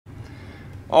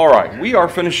All right, we are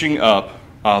finishing up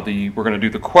we're going to do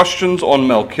the questions on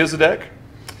Melchizedek.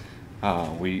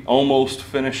 We almost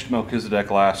finished Melchizedek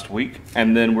last week,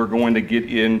 and then we're going to get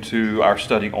into our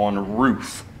study on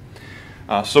Ruth.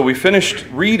 So we finished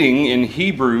reading in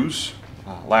Hebrews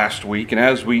last week, and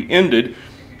as we ended,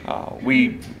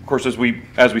 as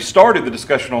we started the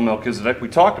discussion on Melchizedek, we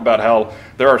talked about how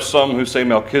there are some who say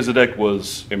Melchizedek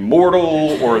was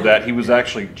immortal, or that he was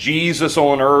actually Jesus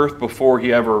on earth before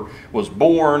he ever was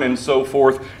born, and so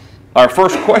forth. Our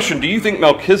first question, do you think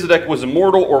Melchizedek was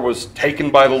immortal or was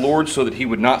taken by the Lord so that he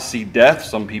would not see death?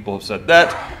 Some people have said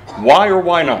that. Why or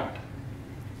why not?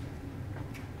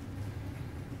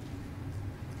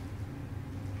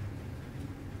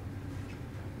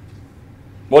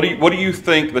 What do you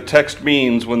think the text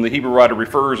means when the Hebrew writer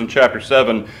refers in chapter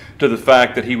 7 to the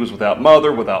fact that he was without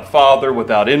mother, without father,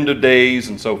 without end of days,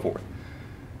 and so forth?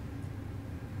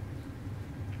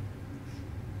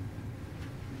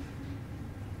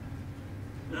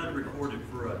 Not recorded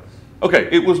for us. Okay,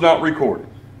 it was not recorded.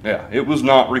 Yeah, it was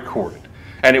not recorded.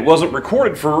 And it wasn't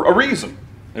recorded for a reason.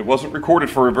 It wasn't recorded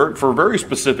for a very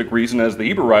specific reason, as the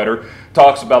Hebrew writer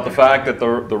talks about the fact that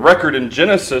the record in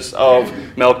Genesis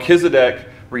of Melchizedek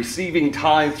receiving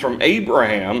tithes from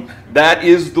Abraham, that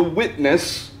is the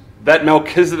witness that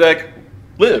Melchizedek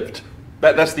lived.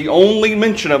 That's the only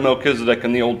mention of Melchizedek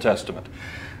in the Old Testament.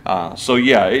 So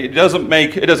yeah, it doesn't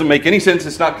make any sense.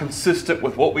 It's not consistent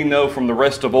with what we know from the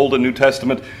rest of Old and New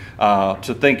Testament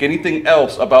to think anything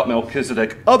else about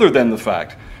Melchizedek other than the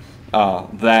fact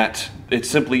that it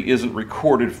simply isn't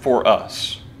recorded for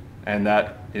us. And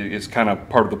that is kind of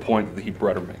part of the point that the Hebrew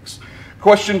writer makes.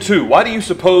 Question 2, why do you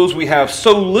suppose we have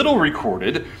so little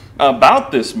recorded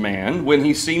about this man when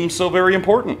he seems so very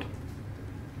important?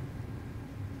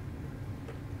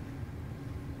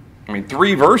 I mean,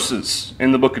 3 verses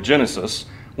in the book of Genesis.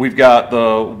 We've got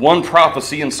the one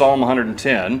prophecy in Psalm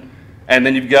 110, and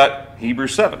then you've got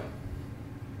Hebrews 7.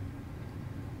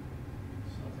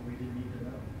 Something we didn't need to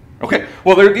know. Okay,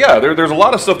 well, there's a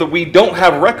lot of stuff that we don't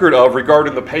have record of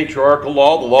regarding the patriarchal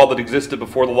law, the law that existed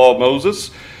before the law of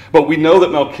Moses. But we know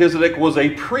that Melchizedek was a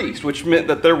priest, which meant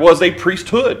that there was a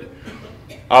priesthood.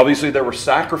 Obviously, there were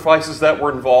sacrifices that were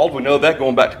involved. We know that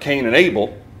going back to Cain and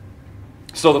Abel.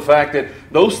 So the fact that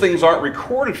those things aren't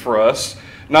recorded for us,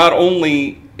 not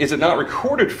only is it not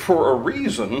recorded for a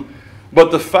reason,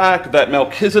 but the fact that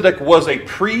Melchizedek was a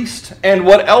priest, and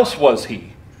what else was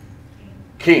he?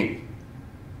 King.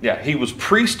 Yeah, he was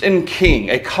priest and king,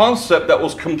 a concept that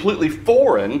was completely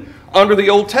foreign under the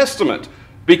Old Testament,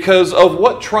 because of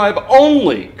what tribe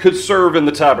only could serve in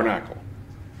the tabernacle?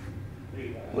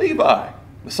 Levi,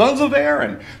 the sons of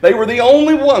Aaron. They were the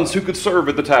only ones who could serve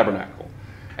at the tabernacle.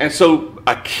 And so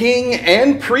a king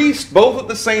and priest both at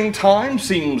the same time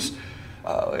seems,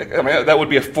 that would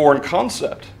be a foreign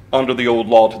concept under the old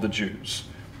law to the Jews.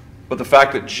 But the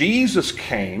fact that Jesus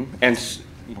came, and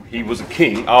he was a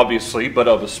king, obviously, but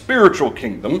of a spiritual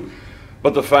kingdom,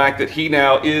 but the fact that he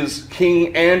now is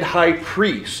king and high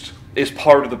priest is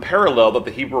part of the parallel that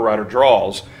the Hebrew writer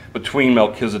draws between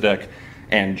Melchizedek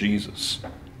and Jesus.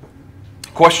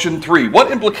 Question 3, what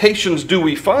implications do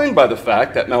we find by the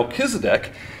fact that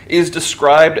Melchizedek is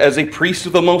described as a priest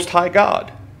of the Most High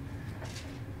God?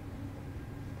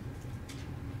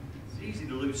 It's easy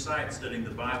to lose sight studying the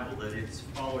Bible that it's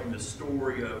following the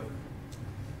story of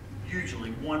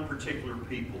usually one particular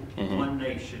people, one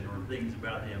nation, or things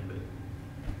about them, but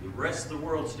the rest of the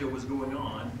world still was going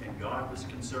on, and God was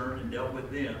concerned and dealt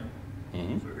with them.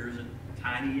 So here's a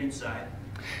tiny insight.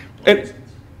 And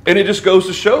it just goes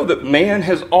to show that man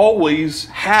has always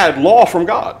had law from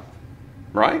God,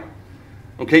 right?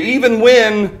 Okay, even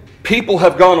when people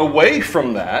have gone away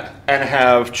from that and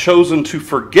have chosen to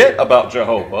forget about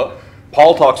Jehovah,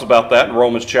 Paul talks about that in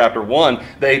Romans chapter 1.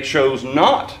 They chose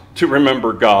not to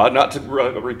remember God, not to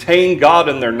retain God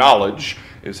in their knowledge,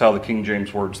 is how the King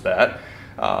James words that.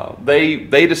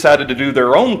 They decided to do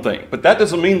their own thing. But that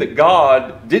doesn't mean that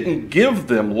God didn't give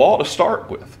them law to start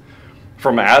with.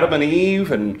 From Adam and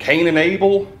Eve and Cain and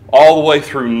Abel, all the way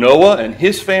through Noah and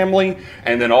his family,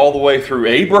 and then all the way through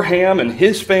Abraham and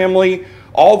his family,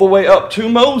 all the way up to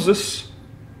Moses,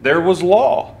 there was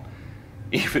law.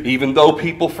 Even though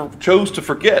people chose to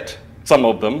forget, some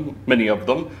of them, many of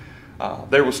them,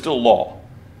 there was still law.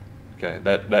 Okay,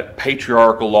 that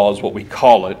patriarchal law is what we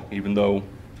call it, even though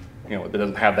it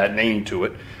doesn't have that name to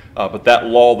it. But that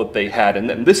law that they had,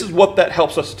 and this is what that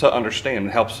helps us to understand, and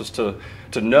helps us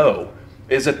to know,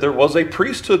 is that there was a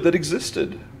priesthood that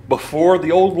existed before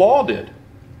the old law did.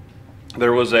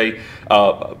 There was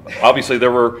obviously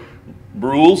there were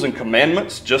rules and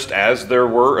commandments, just as there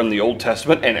were in the Old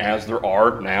Testament and as there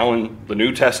are now in the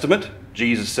New Testament.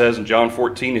 Jesus says in John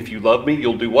 14, if you love me,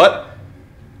 you'll do what?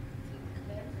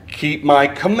 Keep my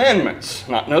commandments.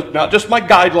 Not just my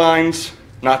guidelines,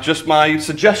 not just my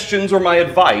suggestions or my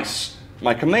advice,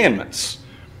 my commandments.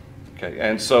 Okay,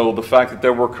 and so the fact that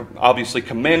there were obviously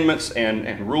commandments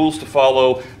and rules to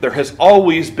follow, there has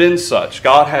always been such.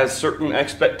 God has certain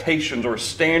expectations or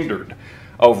standard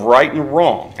of right and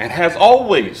wrong, and has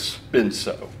always been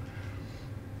so.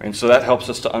 And so that helps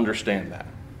us to understand that.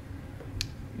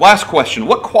 Last question,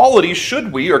 what qualities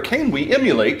should we or can we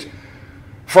emulate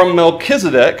from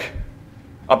Melchizedek,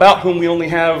 about whom we only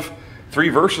have 3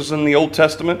 verses in the Old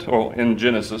Testament, or in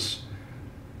Genesis,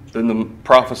 then the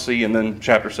prophecy, and then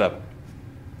chapter 7?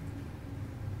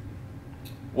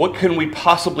 What can we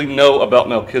possibly know about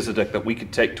Melchizedek that we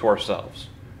could take to ourselves?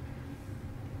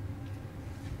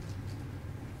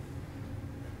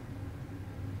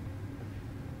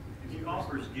 He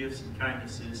offers gifts and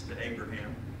kindnesses to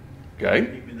Abraham.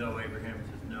 Okay. Even though Abraham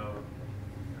says, no,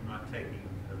 I'm not taking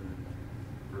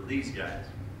for these guys.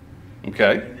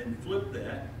 Okay. And then flip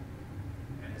that,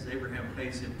 as Abraham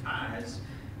pays him tithes,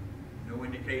 no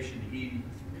indication he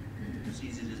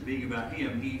sees it as being about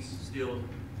him. He's still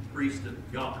priest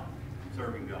of God,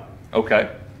 serving God.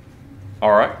 Okay.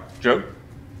 All right. Joe?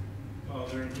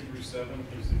 There in Hebrews 7,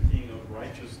 he's the king of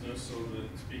righteousness, so that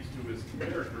it speaks to his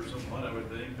character somewhat, I would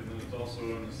think. And then it's also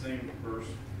in the same verse,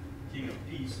 king of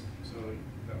peace. So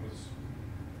that was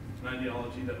an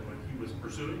ideology that what he was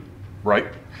pursuing. Right.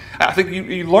 I think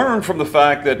you learn from the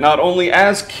fact that not only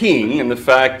as king, and the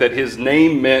fact that his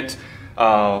name meant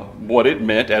what it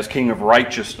meant as king of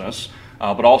righteousness,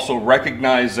 but also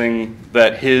recognizing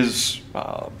that his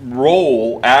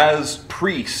role as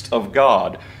priest of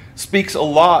God speaks a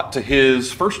lot to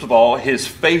his, first of all, his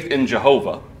faith in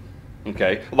Jehovah.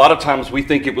 Okay? A lot of times we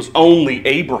think it was only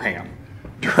Abraham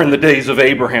during the days of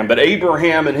Abraham, that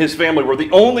Abraham and his family were the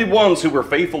only ones who were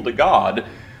faithful to God.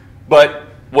 But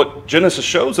what Genesis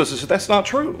shows us is that that's not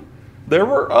true. There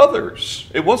were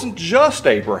others. It wasn't just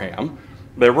Abraham.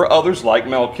 There were others like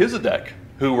Melchizedek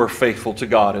who were faithful to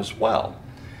God as well.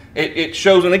 It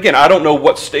shows, and again, I don't know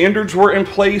what standards were in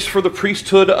place for the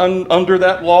priesthood under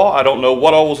that law. I don't know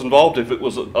what all was involved, if it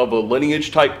was of a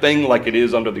lineage type thing like it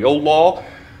is under the old law.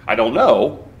 I don't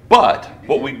know. But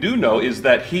what we do know is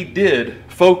that he did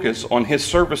focus on his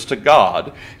service to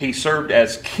God. He served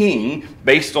as king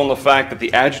based on the fact that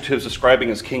the adjectives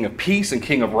describing as king of peace and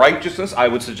king of righteousness, I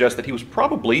would suggest that he was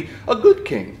probably a good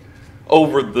king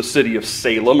over the city of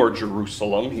Salem or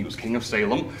Jerusalem. He was king of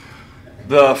Salem.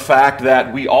 The fact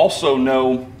that we also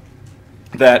know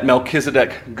that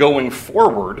Melchizedek going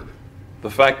forward, the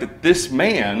fact that this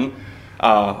man,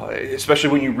 especially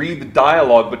when you read the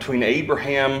dialogue between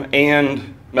Abraham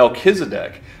and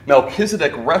Melchizedek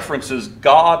references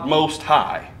God Most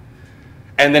High.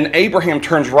 And then Abraham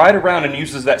turns right around and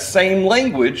uses that same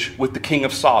language with the king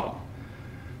of Sodom.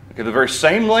 Okay, the very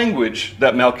same language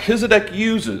that Melchizedek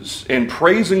uses in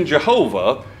praising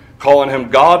Jehovah, calling him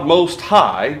God Most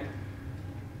High,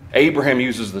 Abraham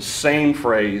uses the same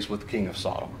phrase with the king of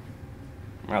Sodom.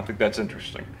 I think that's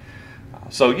interesting.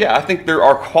 So yeah, I think there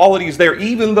are qualities there,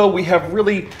 even though we have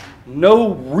really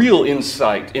no real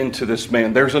insight into this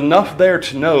man. There's enough there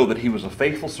to know that he was a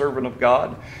faithful servant of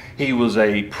God. He was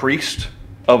a priest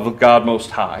of God Most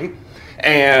High.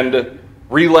 And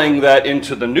relaying that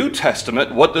into the New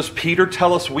Testament, what does Peter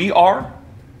tell us we are?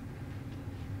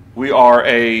 We are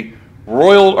a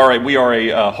royal, or we are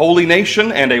a holy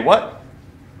nation and a what?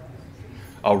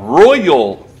 A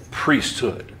royal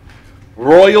priesthood.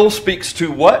 Royal speaks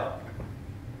to what?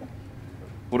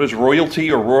 What does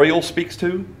royalty or royal speaks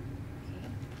to?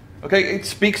 Okay, it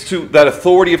speaks to that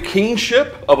authority of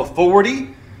kingship, of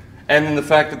authority, and then the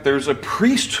fact that there's a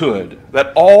priesthood,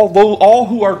 that all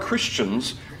who are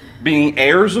Christians, being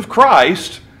heirs of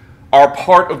Christ, are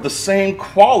part of the same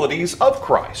qualities of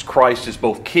Christ. Christ is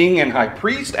both king and high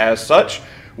priest. As such,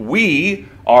 we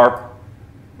are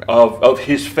of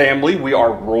his family. We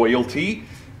are royalty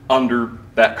under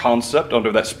that concept,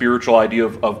 under that spiritual idea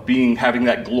of having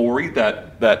that glory,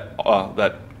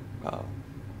 that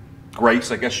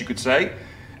grace, I guess you could say.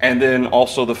 And then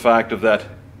also the fact of that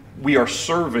we are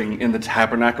serving in the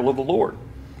tabernacle of the Lord.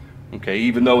 Okay,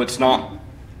 even though it's not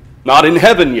in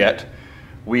heaven yet,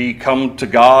 we come to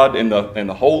God in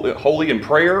the holy in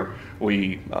prayer.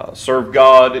 We serve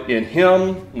God in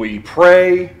Him. We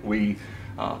pray. We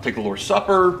take the Lord's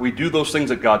Supper. We do those things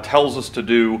that God tells us to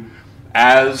do,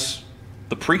 as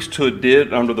the priesthood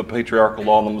did under the patriarchal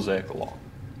law and the Mosaic law.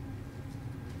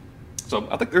 So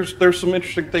I think there's some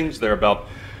interesting things there about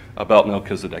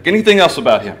Melchizedek. Anything else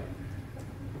about him?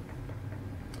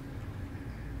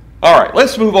 All right,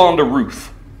 let's move on to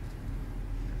Ruth.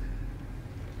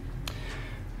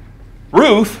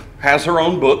 Ruth has her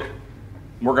own book.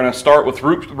 We're going to start with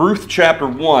Ruth chapter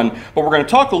 1, but we're going to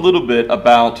talk a little bit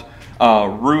about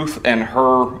Ruth and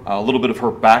a little bit of her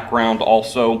background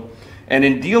also. And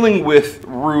in dealing with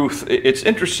Ruth, it's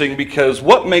interesting because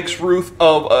what makes Ruth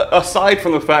aside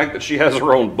from the fact that she has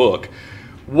her own book,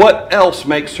 what else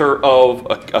makes her of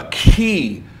a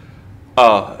key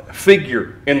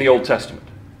figure in the Old Testament?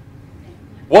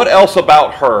 What else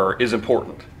about her is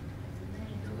important?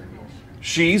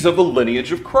 She's of the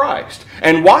lineage of Christ.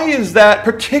 And why is that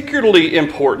particularly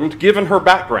important given her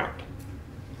background?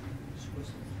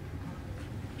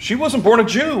 She wasn't born a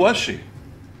Jew, was she?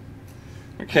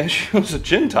 Okay, she was a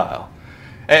Gentile.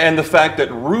 And the fact that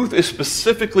Ruth is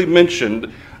specifically mentioned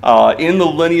in the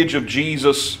lineage of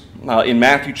Jesus in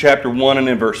Matthew chapter 1 and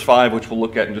in verse 5, which we'll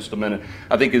look at in just a minute,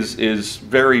 I think is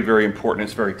very, very important.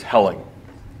 It's very telling.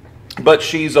 But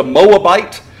she's a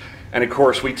Moabite. And of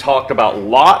course, we talked about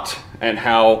Lot and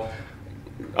how,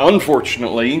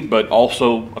 unfortunately, but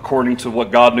also according to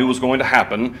what God knew was going to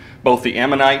happen, both the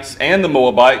Ammonites and the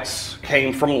Moabites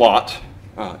came from Lot,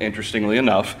 interestingly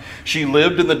enough. She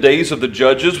lived in the days of the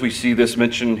judges. We see this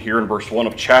mentioned here in verse 1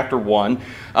 of chapter 1.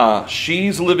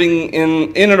 She's living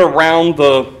in and around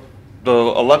the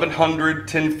 1100,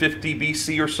 1050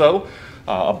 BC or so.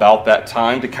 About that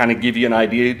time, to kind of give you an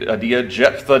idea,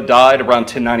 Jephthah died around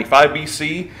 1095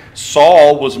 BC.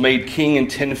 Saul was made king in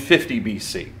 1050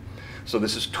 BC. So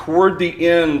this is toward the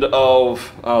end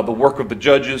of the work of the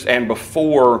judges and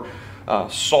before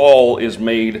Saul is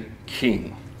made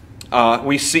king.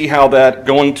 We see how that,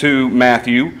 going to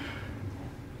Matthew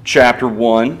chapter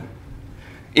 1,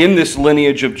 in this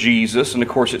lineage of Jesus, and of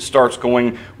course it starts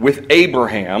going with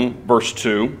Abraham, verse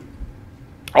 2,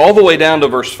 all the way down to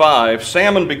verse 5,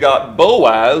 Salmon begot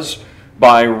Boaz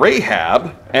by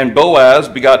Rahab, and Boaz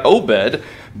begot Obed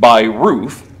by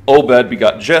Ruth. Obed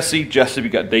begot Jesse, Jesse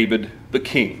begot David the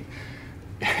king.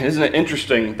 Isn't it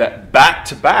interesting that back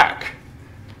to back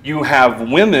you have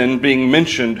women being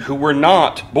mentioned who were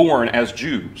not born as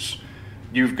Jews?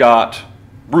 You've got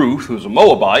Ruth, who's a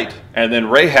Moabite, and then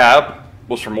Rahab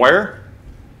was from where?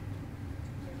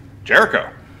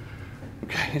 Jericho.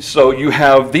 Okay, so you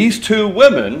have these two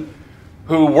women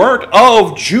who weren't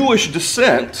of Jewish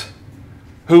descent,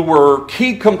 who were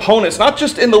key components, not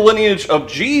just in the lineage of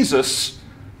Jesus,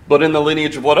 but in the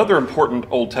lineage of what other important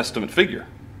Old Testament figure?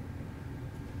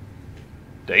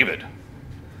 David.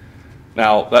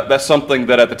 Now, that's something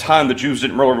that at the time the Jews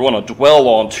didn't really want to dwell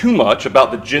on too much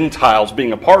about the Gentiles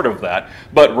being a part of that,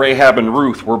 but Rahab and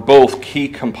Ruth were both key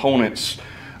components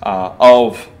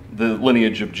of the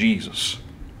lineage of Jesus.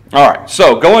 All right,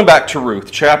 so going back to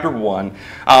Ruth, chapter 1,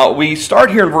 we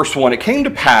start here in verse 1. It came to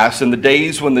pass in the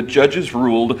days when the judges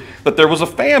ruled that there was a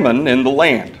famine in the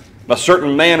land. A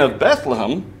certain man of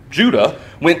Bethlehem, Judah,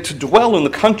 went to dwell in the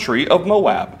country of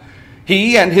Moab,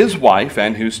 he and his wife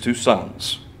and his 2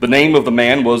 sons. The name of the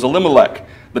man was Elimelech.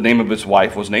 The name of his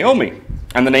wife was Naomi.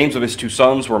 And the names of his 2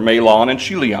 sons were Mahlon and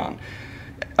Chilion.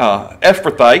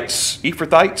 Ephrathites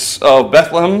of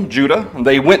Bethlehem, Judah, and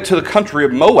they went to the country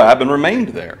of Moab and remained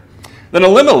there. Then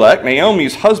Elimelech,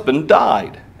 Naomi's husband,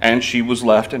 died, and she was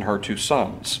left and her 2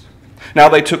 sons. Now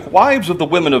they took wives of the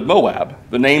women of Moab.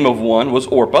 The name of one was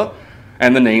Orpah,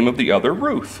 and the name of the other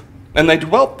Ruth. And they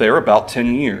dwelt there about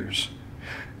 10 years.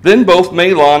 Then both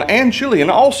Mahlon and Chilion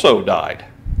also died.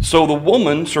 So the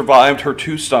woman survived her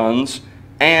 2 sons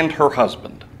and her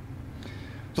husband.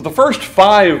 So the first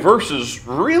 5 verses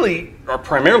really are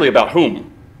primarily about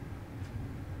whom?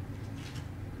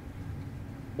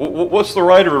 What's the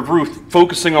writer of Ruth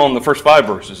focusing on the first 5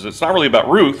 verses? It's not really about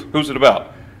Ruth. Who's it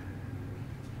about?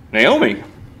 Naomi.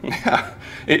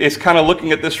 It's kind of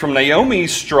looking at this from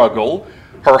Naomi's struggle.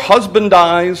 Her husband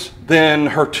dies, then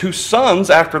her 2 sons,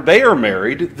 after they are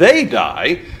married, they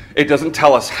die. It doesn't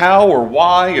tell us how or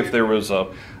why, if there was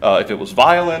if it was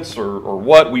violence or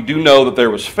what. We do know that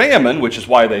there was famine, which is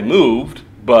why they moved,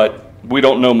 but we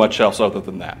don't know much else other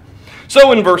than that.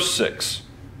 So in verse 6,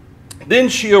 then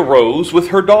she arose with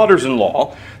her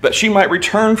daughters-in-law that she might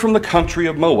return from the country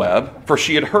of Moab, for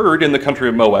she had heard in the country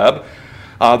of Moab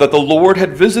that the Lord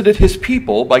had visited his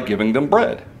people by giving them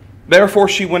bread. Therefore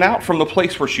she went out from the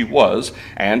place where she was,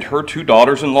 and her 2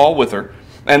 daughters-in-law with her,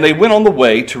 and they went on the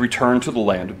way to return to the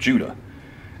land of Judah.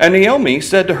 And Naomi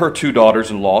said to her 2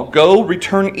 daughters-in-law, Go,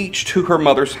 return each to her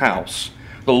mother's house.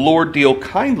 The Lord deal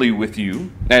kindly with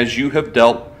you, as you have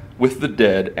dealt with the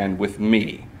dead and with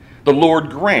me. The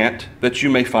Lord grant that you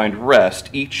may find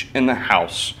rest, each in the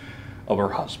house of her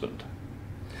husband.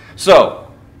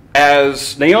 So,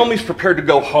 as Naomi's prepared to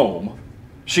go home,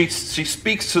 She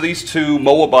speaks to these two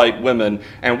Moabite women,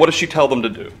 and what does she tell them to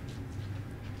do?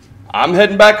 I'm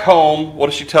heading back home. What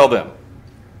does she tell them?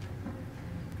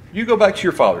 You go back to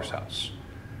your father's house.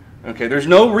 Okay, there's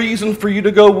no reason for you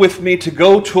to go with me to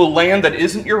go to a land that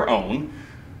isn't your own.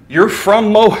 You're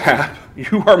from Moab.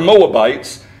 You are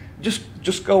Moabites.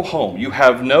 Just go home. You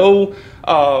have no,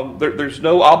 there's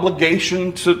no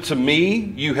obligation to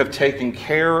me. You have taken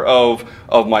care of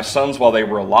my sons while they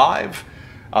were alive.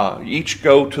 Each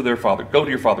go to their father. Go to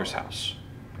your father's house.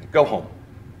 Go home.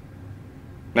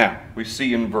 Now, we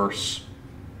see in verse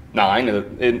 9,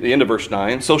 in the end of verse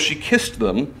 9, so she kissed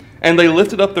them, and they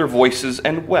lifted up their voices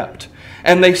and wept.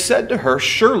 And they said to her,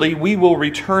 surely we will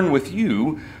return with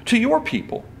you to your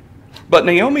people. But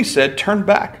Naomi said, turn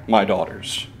back, my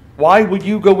daughters. Why would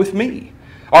you go with me?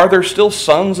 Are there still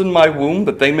sons in my womb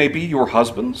that they may be your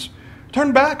husbands?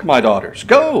 Turn back, my daughters.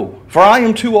 Go, for I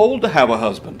am too old to have a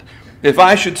husband. If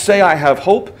I should say I have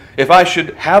hope, if I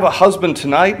should have a husband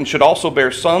tonight and should also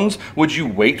bear sons, would you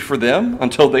wait for them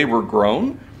until they were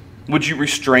grown? Would you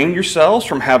restrain yourselves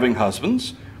from having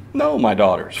husbands? No, my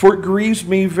daughters, for it grieves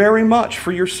me very much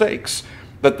for your sakes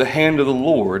that the hand of the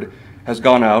Lord has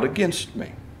gone out against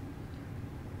me.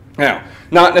 Now,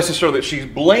 not necessarily that she's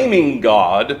blaming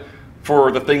God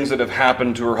for the things that have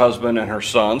happened to her husband and her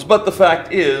sons, but the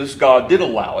fact is God did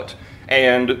allow it,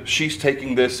 and she's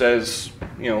taking this as,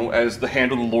 as the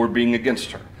hand of the Lord being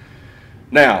against her.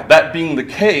 Now, that being the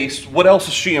case, what else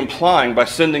is she implying by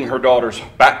sending her daughters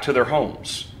back to their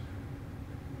homes?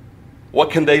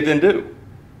 What can they then do?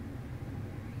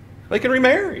 They can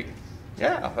remarry.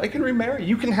 Yeah, they can remarry.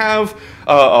 You can have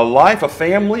a life, a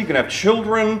family, you can have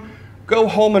children. Go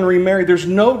home and remarry. There's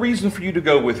no reason for you to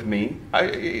go with me.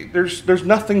 There's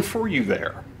nothing for you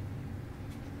there.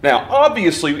 Now,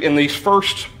 obviously, in these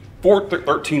first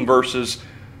 13 verses,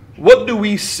 what do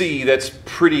we see that's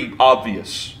pretty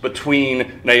obvious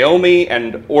between Naomi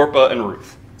and Orpah and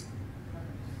Ruth?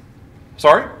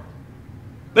 Sorry?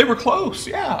 They were close,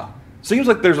 yeah. Seems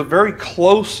like there's a very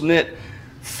close-knit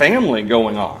family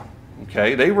going on.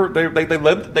 Okay,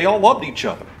 they all loved each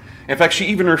other. In fact, she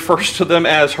even refers to them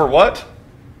as her what?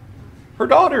 Her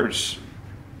daughters.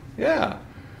 Yeah.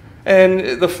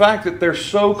 And the fact that they're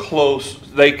so close,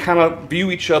 they kind of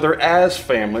view each other as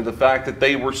family. The fact that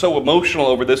they were so emotional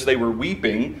over this, they were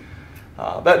weeping,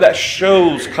 that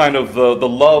shows kind of the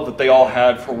love that they all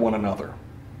had for one another.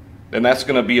 And that's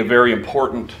going to be a very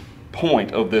important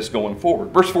point of this going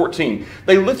forward. Verse 14,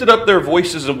 they lifted up their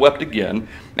voices and wept again,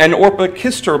 and Orpah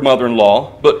kissed her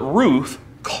mother-in-law, but Ruth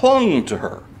clung to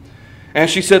her. And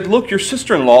she said, look, your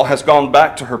sister-in-law has gone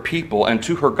back to her people and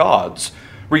to her gods.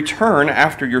 Return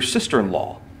after your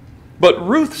sister-in-law. But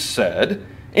Ruth said,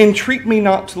 entreat me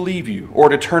not to leave you, or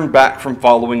to turn back from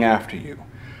following after you.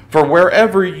 For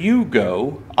wherever you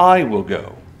go, I will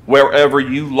go. Wherever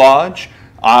you lodge,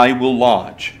 I will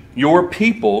lodge. Your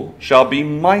people shall be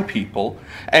my people,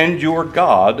 and your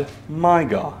God my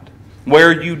God.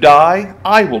 Where you die,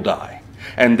 I will die,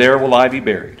 and there will I be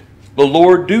buried. The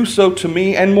Lord do so to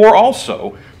me, and more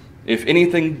also, if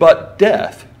anything but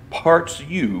death parts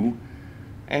you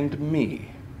and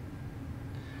me.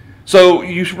 So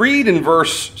you read in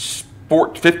verse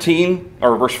 15,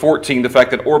 or verse 14, the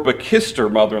fact that Orpah kissed her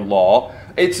mother-in-law.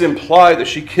 It's implied that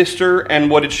she kissed her, and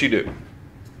what did she do?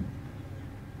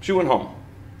 She went home.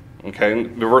 Okay,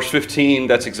 in verse 15,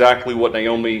 that's exactly what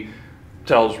Naomi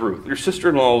tells Ruth. Your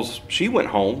sister-in-law's, she went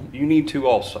home. You need to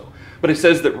also. But it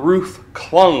says that Ruth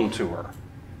clung to her.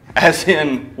 As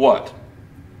in what?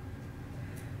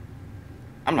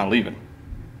 I'm not leaving.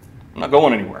 I'm not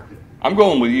going anywhere. I'm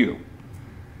going with you.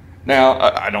 Now,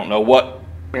 I don't know what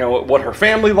her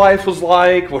family life was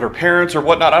like, what her parents or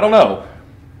whatnot. I don't know.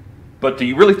 But do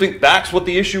you really think that's what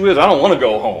the issue is? I don't want to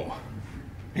go home.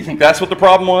 You think that's what the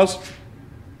problem was?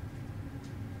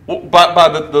 Well, by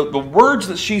the words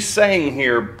that she's saying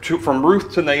here from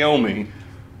Ruth to Naomi,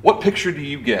 what picture do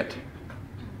you get?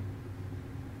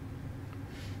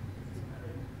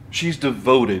 She's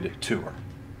devoted to her.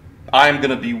 I'm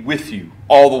going to be with you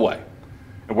all the way.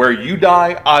 And where you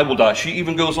die, I will die. She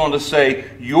even goes on to say,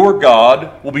 your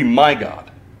God will be my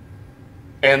God.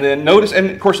 And then notice, and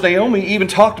of course Naomi even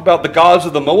talked about the gods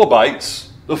of the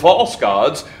Moabites, the false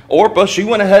gods. Orpah, she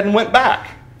went ahead and went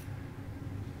back.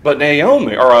 But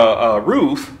Naomi, or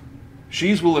Ruth,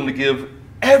 she's willing to give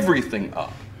everything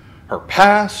up. Her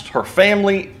past, her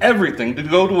family, everything, to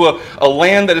go to a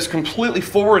land that is completely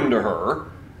foreign to her,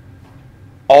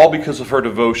 all because of her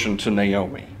devotion to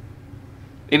Naomi.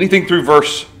 Anything through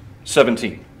verse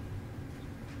 17?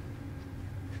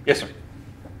 Yes, sir.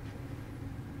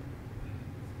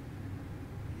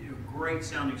 Great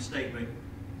sounding statement.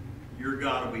 Your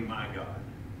God will be my God.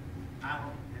 At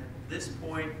this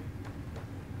point,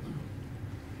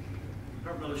 I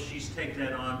don't know if she's taken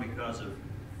that on because of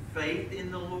faith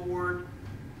in the Lord.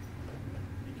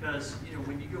 Because, you know,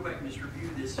 when you go back and just review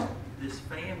this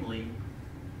family,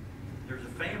 there's a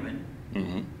famine.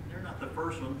 Mm-hmm. They're not the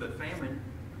first one, but famine.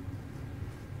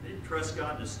 They didn't trust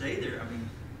God to stay there. I mean,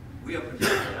 we up until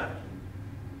that.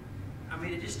 I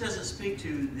mean, it just doesn't speak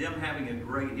to them having a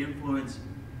great influence.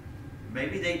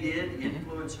 Maybe they did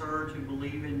influence her to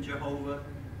believe in Jehovah,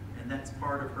 and that's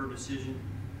part of her decision.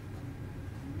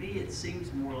 To me, it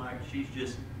seems more like she's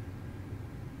just,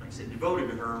 like I said, devoted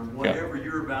to her. Whatever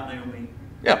you're about, Naomi,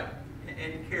 Yeah.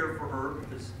 and care for her,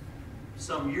 because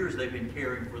some years they've been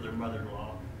caring for their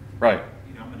mother-in-law. Right.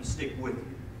 You know, I'm going to stick with you.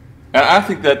 And I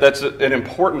think that that's an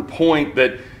important point,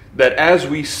 that as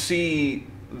we see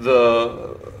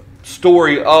the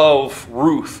story of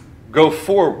Ruth go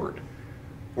forward,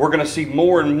 we're going to see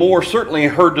more and more, certainly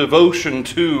her devotion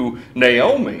to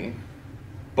Naomi,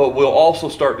 but we'll also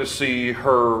start to see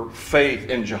her faith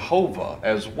in Jehovah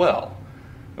as well.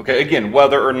 Okay, again,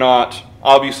 whether or not,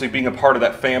 obviously being a part of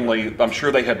that family, I'm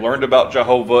sure they had learned about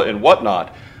Jehovah and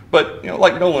whatnot. But, you know,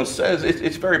 like Nolan says,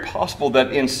 it's very possible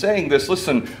that in saying this,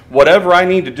 listen, whatever I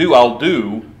need to do, I'll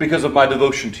do because of my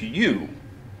devotion to you.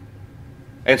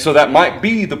 And so that might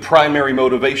be the primary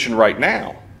motivation right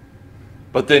now.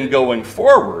 But then going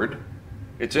forward,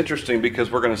 it's interesting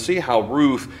because we're going to see how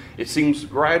Ruth, it seems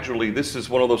gradually, this is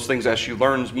one of those things as she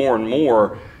learns more and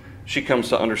more, she comes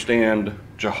to understand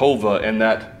Jehovah, and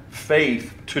that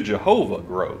faith to Jehovah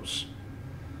grows.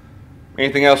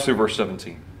 Anything else through verse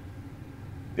 17?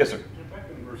 Yes, sir. Back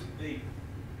in verse 8,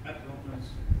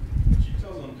 she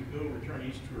tells them to go return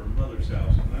each to her mother's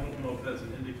house. And I don't know if that's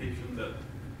an indication that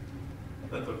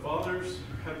the fathers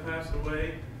have passed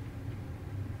away,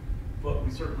 but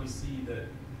we certainly see that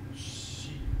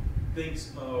she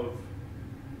thinks of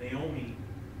Naomi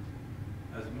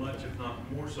as much, if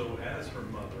not more so, as her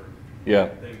mother. Yeah.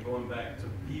 Than going back to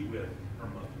be with her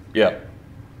mother. Yeah.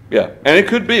 Yeah. And it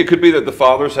could be that the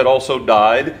fathers had also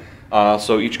died,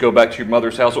 so each go back to your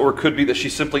mother's house, or it could be that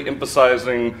she's simply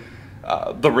emphasizing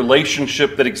the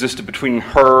relationship that existed between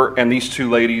her and these two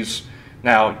ladies.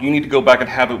 Now, you need to go back and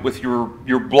have it with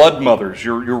your blood mothers,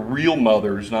 your real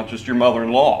mothers, not just your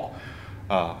mother-in-law.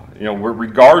 You know,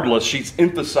 regardless, she's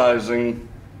emphasizing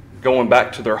going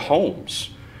back to their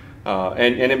homes.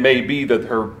 And it may be that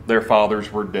their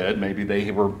fathers were dead. Maybe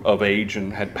they were of age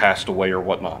and had passed away or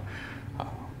whatnot.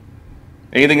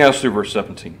 Anything else through verse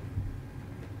 17?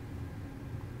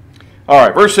 All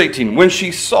right, verse 18. When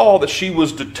she saw that she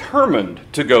was determined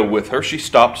to go with her, she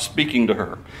stopped speaking to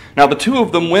her. Now the two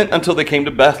of them went until they came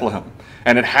to Bethlehem.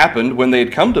 And it happened, when they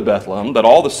had come to Bethlehem, that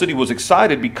all the city was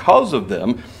excited because of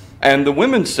them. And the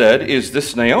women said, "Is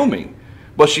this Naomi?"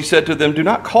 But she said to them, "Do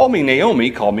not call me Naomi,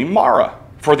 call me Mara.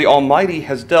 For the Almighty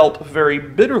has dealt very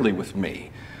bitterly with me.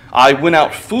 I went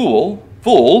out full,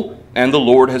 and the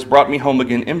Lord has brought me home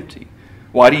again empty.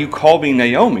 Why do you call me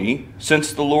Naomi,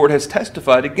 since the Lord has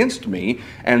testified against me,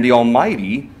 and the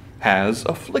Almighty has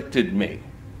afflicted me?"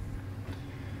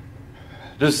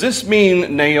 Does this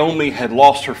mean Naomi had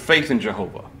lost her faith in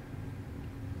Jehovah?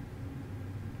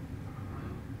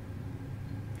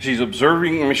 She's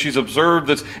observed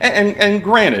this, and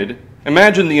granted,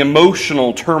 imagine the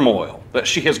emotional turmoil that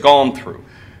she has gone through.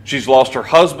 She's lost her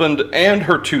husband and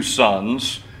her two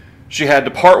sons. She had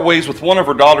to part ways with one of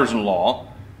her daughters-in-law.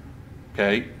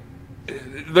 Okay,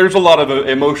 there's a lot of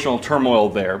emotional turmoil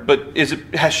there. But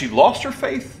has she lost her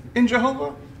faith in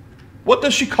Jehovah? What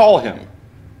does she call him?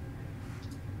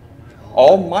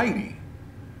 Almighty.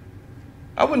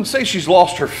 I wouldn't say she's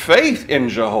lost her faith in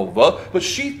Jehovah, but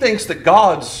she thinks that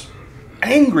God's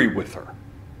angry with her.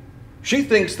 She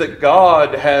thinks that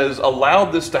God has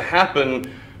allowed this to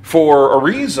happen for a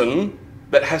reason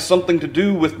that has something to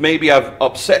do with maybe I've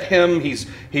upset him, he's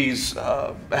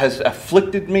has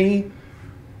afflicted me.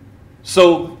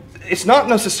 So it's not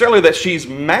necessarily that she's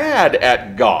mad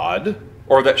at God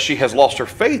or that she has lost her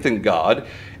faith in God.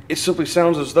 It simply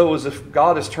sounds as if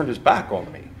God has turned his back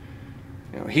on me.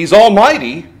 You know, he's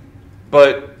almighty,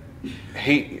 but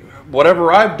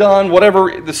whatever I've done,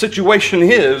 whatever the situation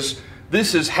is,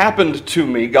 this has happened to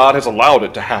me. God has allowed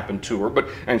it to happen to her.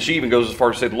 And she even goes as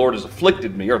far as to say, the Lord has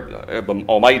afflicted me, or the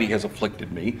Almighty has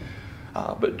afflicted me.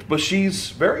 But she's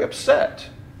very upset.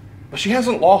 But she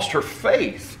hasn't lost her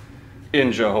faith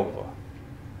in Jehovah.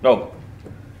 No.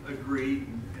 Agreed.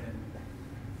 And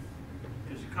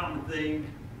it's a common thing.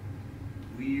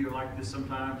 We are like this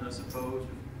sometimes, I suppose.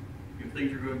 If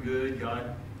things are going good,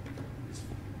 God is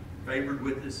favored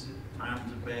with us.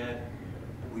 Times are bad.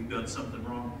 We've done something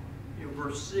wrong. You know,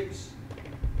 verse 6,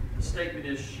 the statement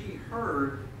is, she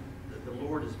heard that that the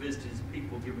Lord has visited his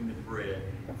people giving them bread.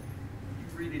 Can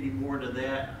you read any more to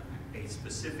that? A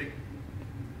specific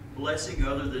blessing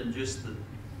other than just the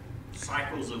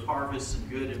cycles of harvest and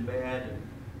good and bad?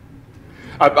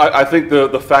 I think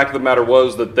the fact of the matter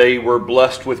was that they were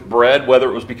blessed with bread, whether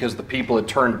it was because the people had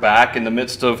turned back in the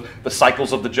midst of the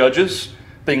cycles of the judges.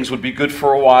 Things would be good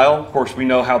for a while. Of course, we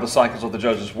know how the cycles of the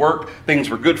judges work. Things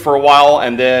were good for a while,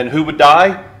 and then who would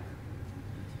die?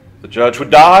 The judge would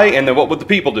die, and then what would the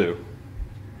people do?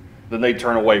 Then they'd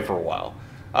turn away for a while.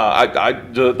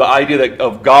 The idea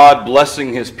of God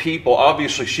blessing his people,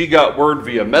 obviously she got word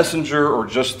via messenger or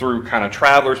just through kind of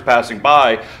travelers passing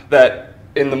by that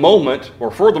in the moment, or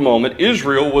for the moment,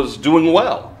 Israel was doing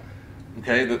well.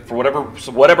 Okay, that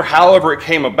for however it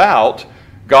came about,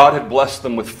 God had blessed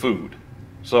them with food.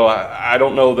 So I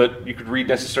don't know that you could read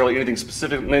necessarily anything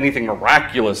specific, anything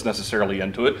miraculous necessarily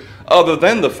into it, other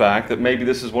than the fact that maybe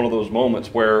this is one of those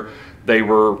moments where they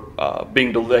were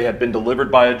they had been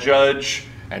delivered by a judge,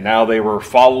 and now they were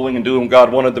following and doing what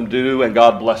God wanted them to do, and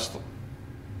God blessed them.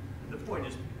 The point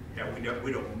is,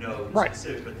 we don't know the right.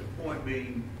 specific, but the point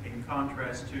being, in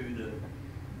contrast to the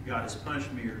God has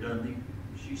punished me or done me,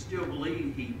 she still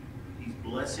believes he's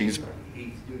blessing.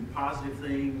 He's doing positive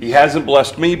things. He hasn't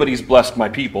blessed me, but he's blessed my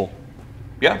people.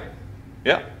 Yeah,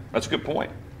 that's a good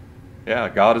point. Yeah,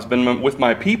 God has been with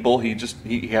my people.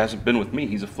 He hasn't been with me.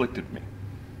 He's afflicted me.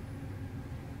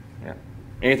 Yeah.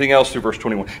 Anything else through verse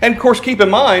 21? And of course, keep in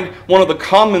mind, one of the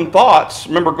common thoughts,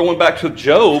 remember going back to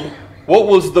Job, what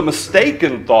was the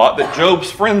mistaken thought that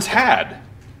Job's friends had?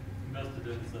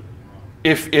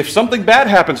 If something bad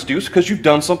happens to you, it's because you've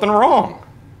done something wrong.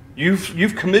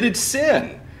 You've committed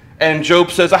sin. And Job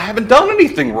says, I haven't done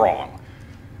anything wrong.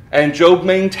 And Job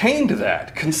maintained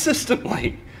that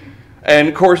consistently. And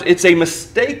of course, it's a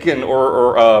mistaken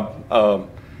or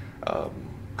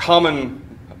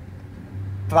common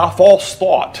false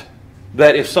thought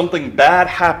that if something bad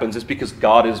happens, it's because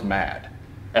God is mad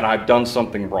and I've done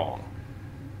something wrong.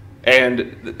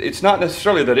 And it's not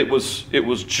necessarily that it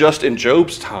was just in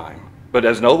Job's time, but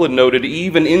as Nolan noted,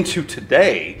 even into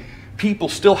today, people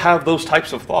still have those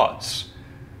types of thoughts.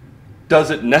 Does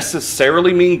it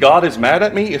necessarily mean God is mad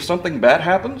at me if something bad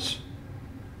happens?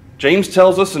 James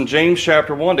tells us in James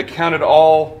chapter 1 to count it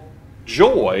all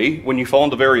joy when you fall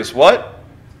into various what?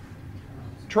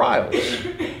 Trials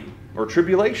or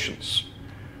tribulations.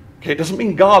 Okay, it doesn't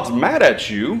mean God's mad at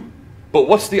you, but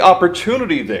what's the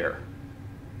opportunity there?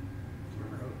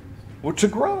 Well, to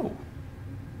grow.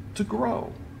 To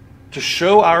grow. To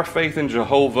show our faith in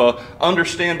Jehovah,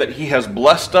 understand that he has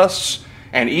blessed us,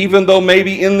 and even though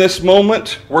maybe in this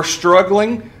moment we're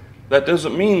struggling, that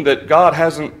doesn't mean that God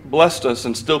hasn't blessed us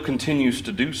and still continues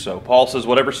to do so. Paul says,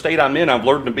 whatever state I'm in, I've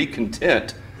learned to be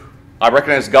content. I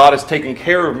recognize God has taken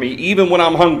care of me even when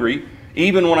I'm hungry,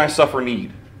 even when I suffer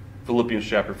need. Philippians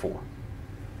chapter 4.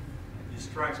 It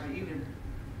strikes me, even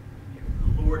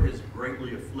if the Lord has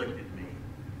greatly afflicted me,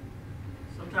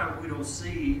 sometimes we don't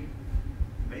see,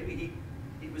 maybe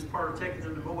he was part of taking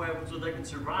them to Moab so they could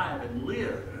survive and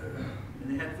live.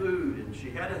 And they had food, and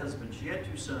she had a husband, she had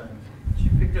 2 sons, she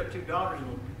picked up 2 daughters,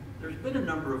 and there's been a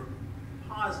number of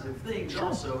positive things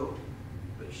also,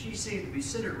 but she seemed to be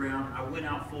centered around, I went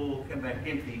out full, come back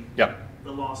empty. Yep.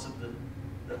 The loss of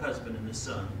the husband and the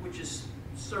son, which is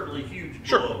certainly huge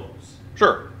Sure. blows.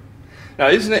 Sure. Now,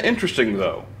 isn't it interesting,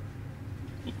 though,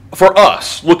 for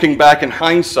us, looking back in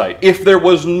hindsight, if there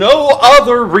was no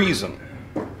other reason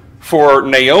for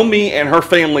Naomi and her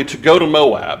family to go to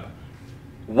Moab,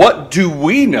 what do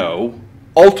we know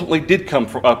ultimately did come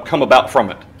about from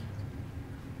it?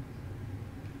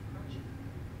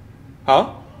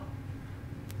 Huh?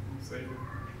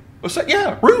 What's that?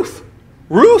 Yeah, Ruth.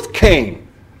 Ruth came.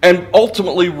 And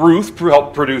ultimately Ruth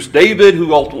helped produce David,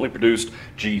 who ultimately produced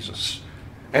Jesus.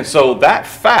 And so that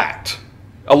fact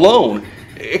alone,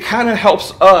 it kind of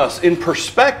helps us in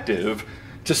perspective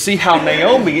to see how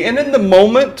Naomi, and in the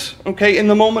moment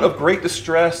of great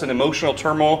distress and emotional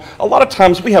turmoil, a lot of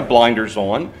times we have blinders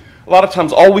on. A lot of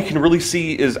times all we can really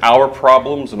see is our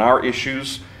problems and our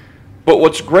issues. But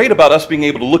what's great about us being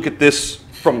able to look at this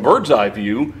from bird's eye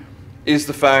view is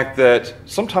the fact that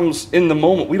sometimes in the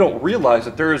moment we don't realize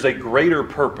that there is a greater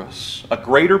purpose, a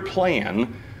greater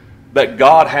plan that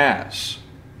God has.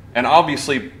 And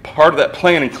obviously part of that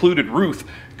plan included Ruth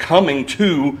coming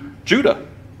to Judah.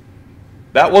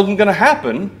 That wasn't going to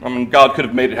happen. I mean, God could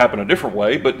have made it happen a different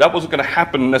way, but that wasn't going to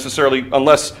happen necessarily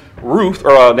unless Ruth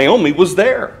or Naomi was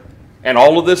there. And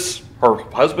all of this, her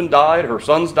husband died, her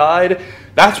sons died.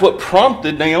 That's what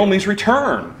prompted Naomi's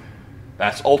return.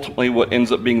 That's ultimately what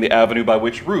ends up being the avenue by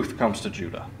which Ruth comes to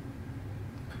Judah.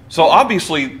 So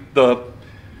obviously the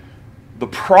the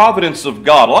providence of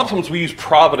God. A lot of times we use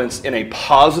providence in a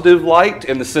positive light,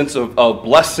 in the sense of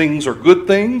blessings or good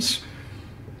things.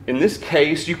 In this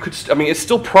case, it's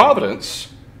still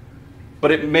providence,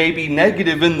 but it may be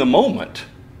negative in the moment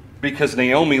because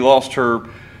Naomi lost her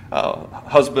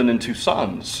husband and 2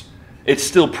 sons. It's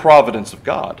still providence of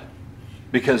God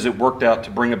because it worked out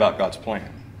to bring about God's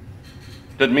plan.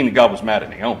 Doesn't mean that God was mad at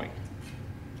Naomi,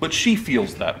 but she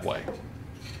feels that way.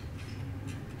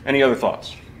 Any other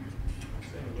thoughts?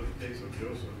 Same with the case of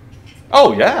Joseph.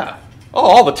 Oh, yeah. Oh,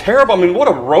 all the terrible, what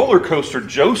a roller coaster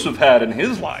Joseph had in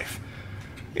his life.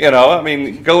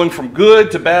 Going from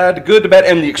good to bad,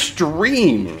 and the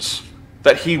extremes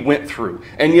that he went through.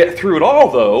 And yet through it all,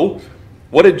 though,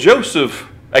 what did Joseph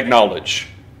acknowledge?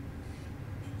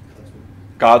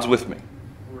 God's with me.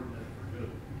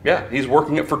 Yeah, he's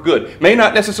working it for good. May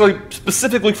not necessarily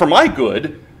specifically for my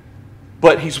good,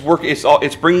 but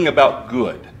it's bringing about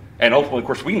good. And ultimately, of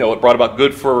course, we know it brought about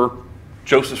good for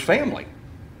Joseph's family.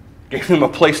 Gave them a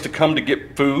place to come to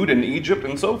get food in Egypt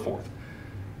and so forth.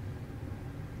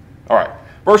 All right,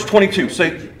 verse 22.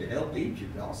 It helped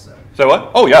Egypt also. Say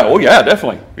what? Oh, yeah,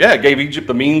 definitely. Yeah, it gave Egypt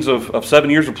the means of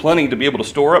 7 years of plenty to be able to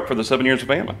store up for the 7 years of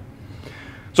famine.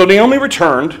 So Naomi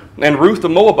returned, and Ruth the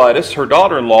Moabitess, her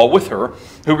daughter-in-law, with her,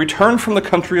 who returned from the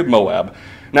country of Moab.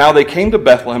 Now they came to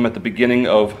Bethlehem at the beginning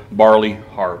of barley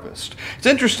harvest. It's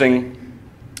interesting.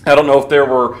 I don't know if there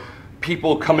were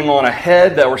people coming on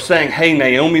ahead that were saying, hey,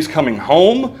 Naomi's coming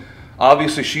home.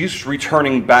 Obviously, she's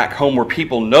returning back home where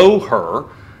people know her.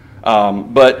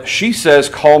 But she says,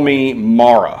 call me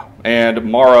Mara. And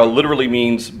Mara literally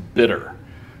means bitter.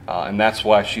 And that's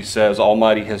why she says,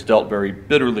 Almighty has dealt very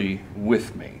bitterly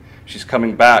with me. She's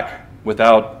coming back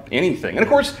without anything. And of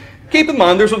course, keep in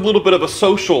mind, there's a little bit of a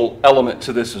social element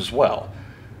to this as well.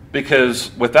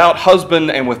 Because without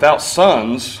husband and without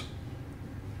sons,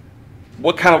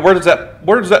 where does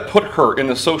that put her in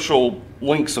the social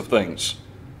links of things?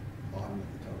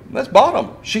 That's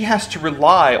bottom. She has to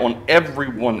rely on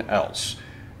everyone else.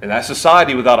 In that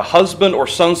society, without a husband or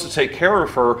sons to take care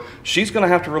of her, she's going to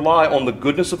have to rely on the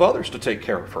goodness of others to take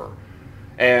care of her.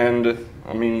 And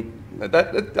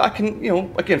that I can,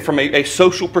 again, from a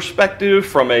social perspective,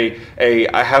 from a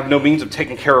I have no means of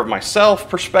taking care of myself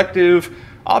perspective,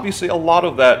 obviously a lot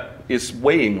of that is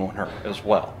weighing on her as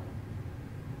well.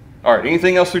 All right,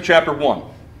 anything else through chapter 1?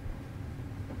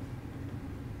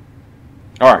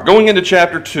 All right, going into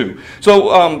chapter 2.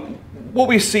 So what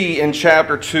we see in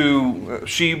chapter 2,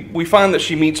 we find that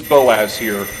she meets Boaz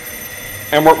here.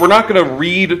 And we're not going to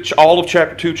read all of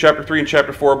chapter 2, chapter 3, and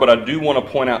chapter 4, but I do want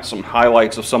to point out some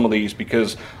highlights of some of these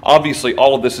because obviously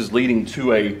all of this is leading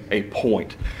to a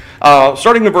point.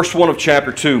 Starting in verse 1 of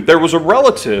chapter 2, there was a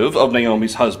relative of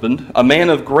Naomi's husband, a man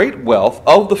of great wealth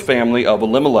of the family of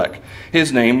Elimelech.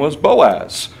 His name was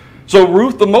Boaz. So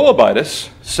Ruth the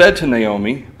Moabitess said to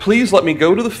Naomi, please let me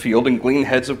go to the field and glean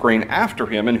heads of grain after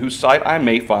him, in whose sight I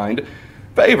may find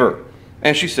favor.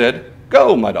 And she said,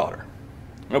 go, my daughter.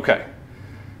 Okay.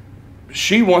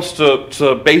 She wants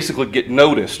to basically get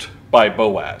noticed by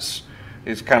Boaz,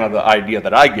 is kind of the idea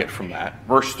that I get from that.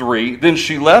 Verse 3, then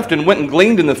she left and went and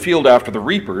gleaned in the field after the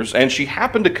reapers, and she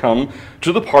happened to come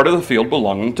to the part of the field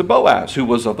belonging to Boaz, who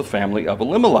was of the family of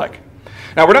Elimelech.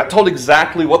 Now, we're not told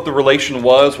exactly what the relation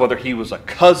was, whether he was a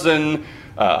cousin,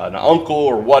 an uncle,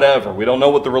 or whatever. We don't know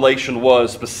what the relation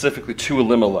was specifically to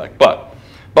Elimelech. But,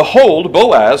 behold,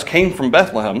 Boaz came from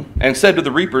Bethlehem and said to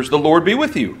the reapers, the Lord be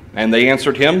with you. And they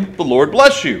answered him, the Lord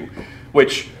bless you,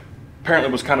 which apparently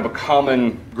was kind of a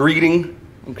common greeting,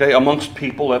 okay, amongst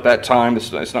people at that time.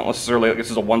 It's not necessarily like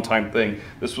this is a one-time thing.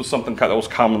 This was something that was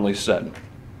commonly said.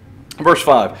 Verse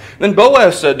 5, then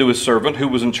Boaz said to his servant who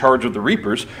was in charge of the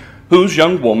reapers, whose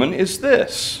young woman is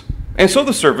this? And so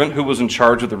the servant who was in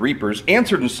charge of the reapers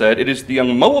answered and said, it is the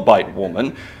young Moabite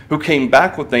woman who came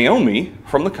back with Naomi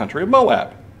from the country of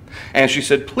Moab. And she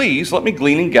said, please let me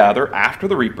glean and gather after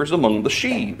the reapers among the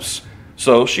sheaves.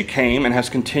 So she came and has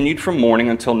continued from morning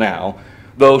until now,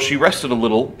 though she rested a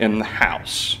little in the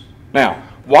house. Now,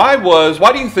 why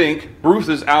do you think Ruth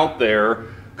is out there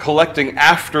collecting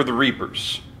after the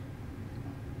reapers?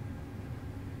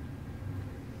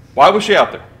 Why was she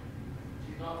out there?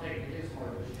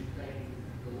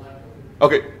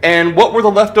 Okay, and what were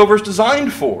the leftovers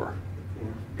designed for?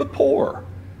 The poor.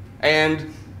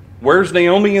 And where's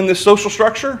Naomi in this social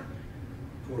structure?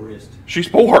 Poorest. She's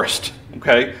poorest,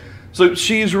 okay? So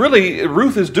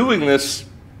Ruth is doing this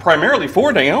primarily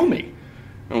for Naomi,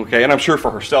 okay? And I'm sure for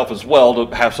herself as well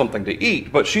to have something to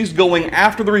eat. But she's going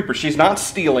after the reapers. She's not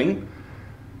stealing,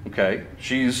 okay?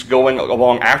 She's going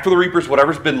along after the reapers,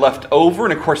 whatever's been left over.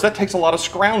 And of course, that takes a lot of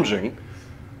scrounging.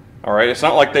 All right, it's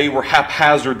not like they were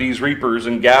haphazard, these reapers,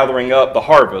 and gathering up the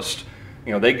harvest.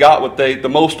 You know, they got the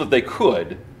most that they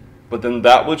could, but then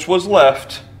that which was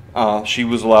left, she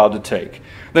was allowed to take.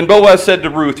 Then Boaz said to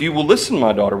Ruth, "You will listen,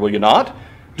 my daughter, will you not?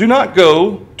 Do not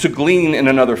go to glean in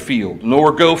another field,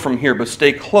 nor go from here, but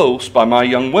stay close by my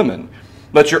young women.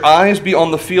 Let your eyes be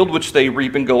on the field which they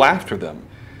reap, and go after them.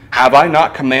 Have I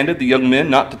not commanded the young men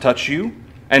not to touch you?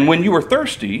 And when you are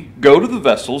thirsty, go to the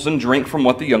vessels and drink from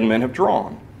what the young men have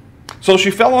drawn." So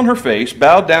she fell on her face,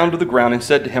 bowed down to the ground, and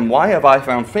said to him, "Why have I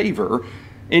found favor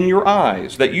in your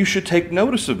eyes, that you should take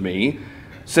notice of me,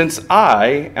 since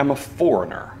I am a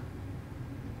foreigner?"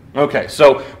 Okay,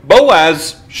 so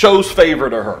Boaz shows favor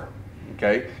to her.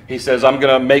 Okay, he says, "I'm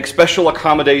going to make special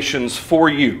accommodations for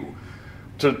you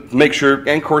to make sure,"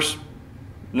 and of course,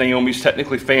 Naomi's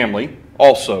technically family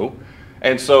also.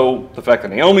 And so the fact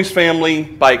that Naomi's family,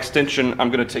 by extension,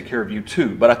 I'm going to take care of you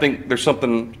too. But I think there's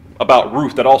something about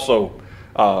Ruth that also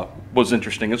was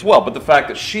interesting as well. But the fact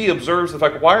that she observes the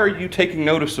fact, "Why are you taking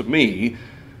notice of me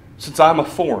since I'm a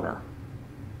foreigner?"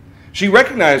 She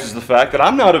recognizes the fact that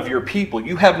I'm not of your people.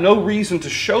 You have no reason to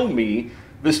show me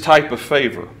this type of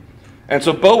favor. And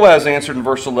so Boaz answered in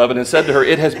verse 11 and said to her,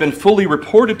 "It has been fully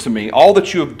reported to me all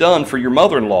that you have done for your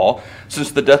mother-in-law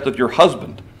since the death of your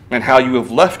husband, and how you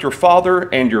have left your father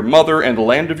and your mother and the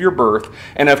land of your birth,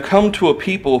 and have come to a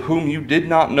people whom you did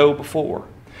not know before.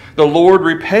 The Lord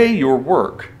repay your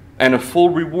work, and a full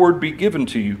reward be given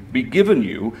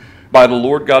you by the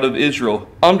Lord God of Israel,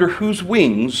 under whose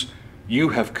wings you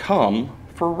have come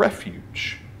for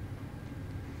refuge."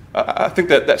 I think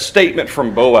that statement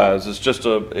from Boaz is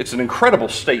it's an incredible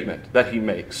statement that he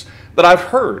makes, that I've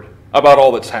heard about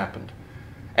all that's happened.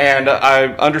 And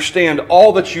I understand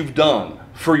all that you've done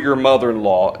for your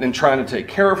mother-in-law in trying to take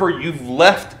care of her. You've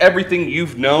left everything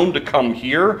you've known to come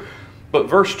here. But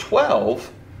verse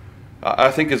 12, I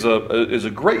think, is a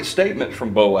great statement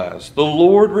from Boaz. "The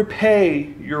Lord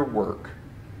repay your work,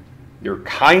 your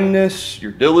kindness,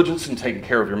 your diligence in taking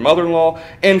care of your mother-in-law,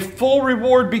 and full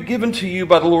reward be given to you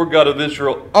by the Lord God of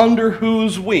Israel, under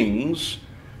whose wings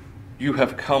you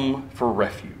have come for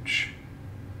refuge."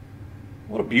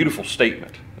 What a beautiful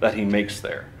statement that he makes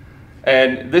there.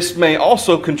 And this may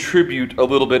also contribute a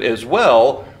little bit as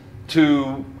well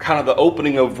to kind of the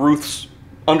opening of Ruth's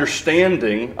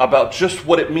understanding about just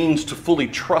what it means to fully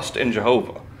trust in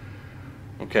Jehovah.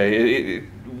 Okay,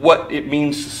 what it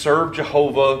means to serve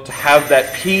Jehovah, to have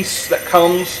that peace that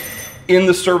comes in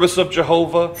the service of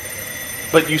Jehovah.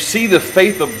 But you see the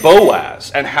faith of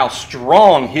Boaz and how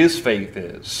strong his faith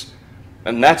is.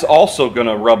 And that's also going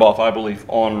to rub off, I believe,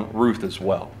 on Ruth as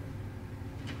well.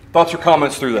 Thoughts or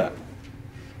comments through that?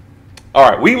 All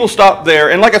right, we will stop there.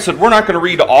 And like I said, we're not going to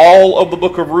read all of the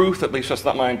book of Ruth. At least that's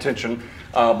not my intention.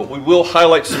 But we will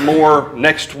highlight some more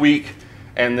next week.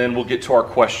 And then we'll get to our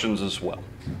questions as well.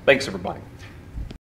 Thanks, everybody.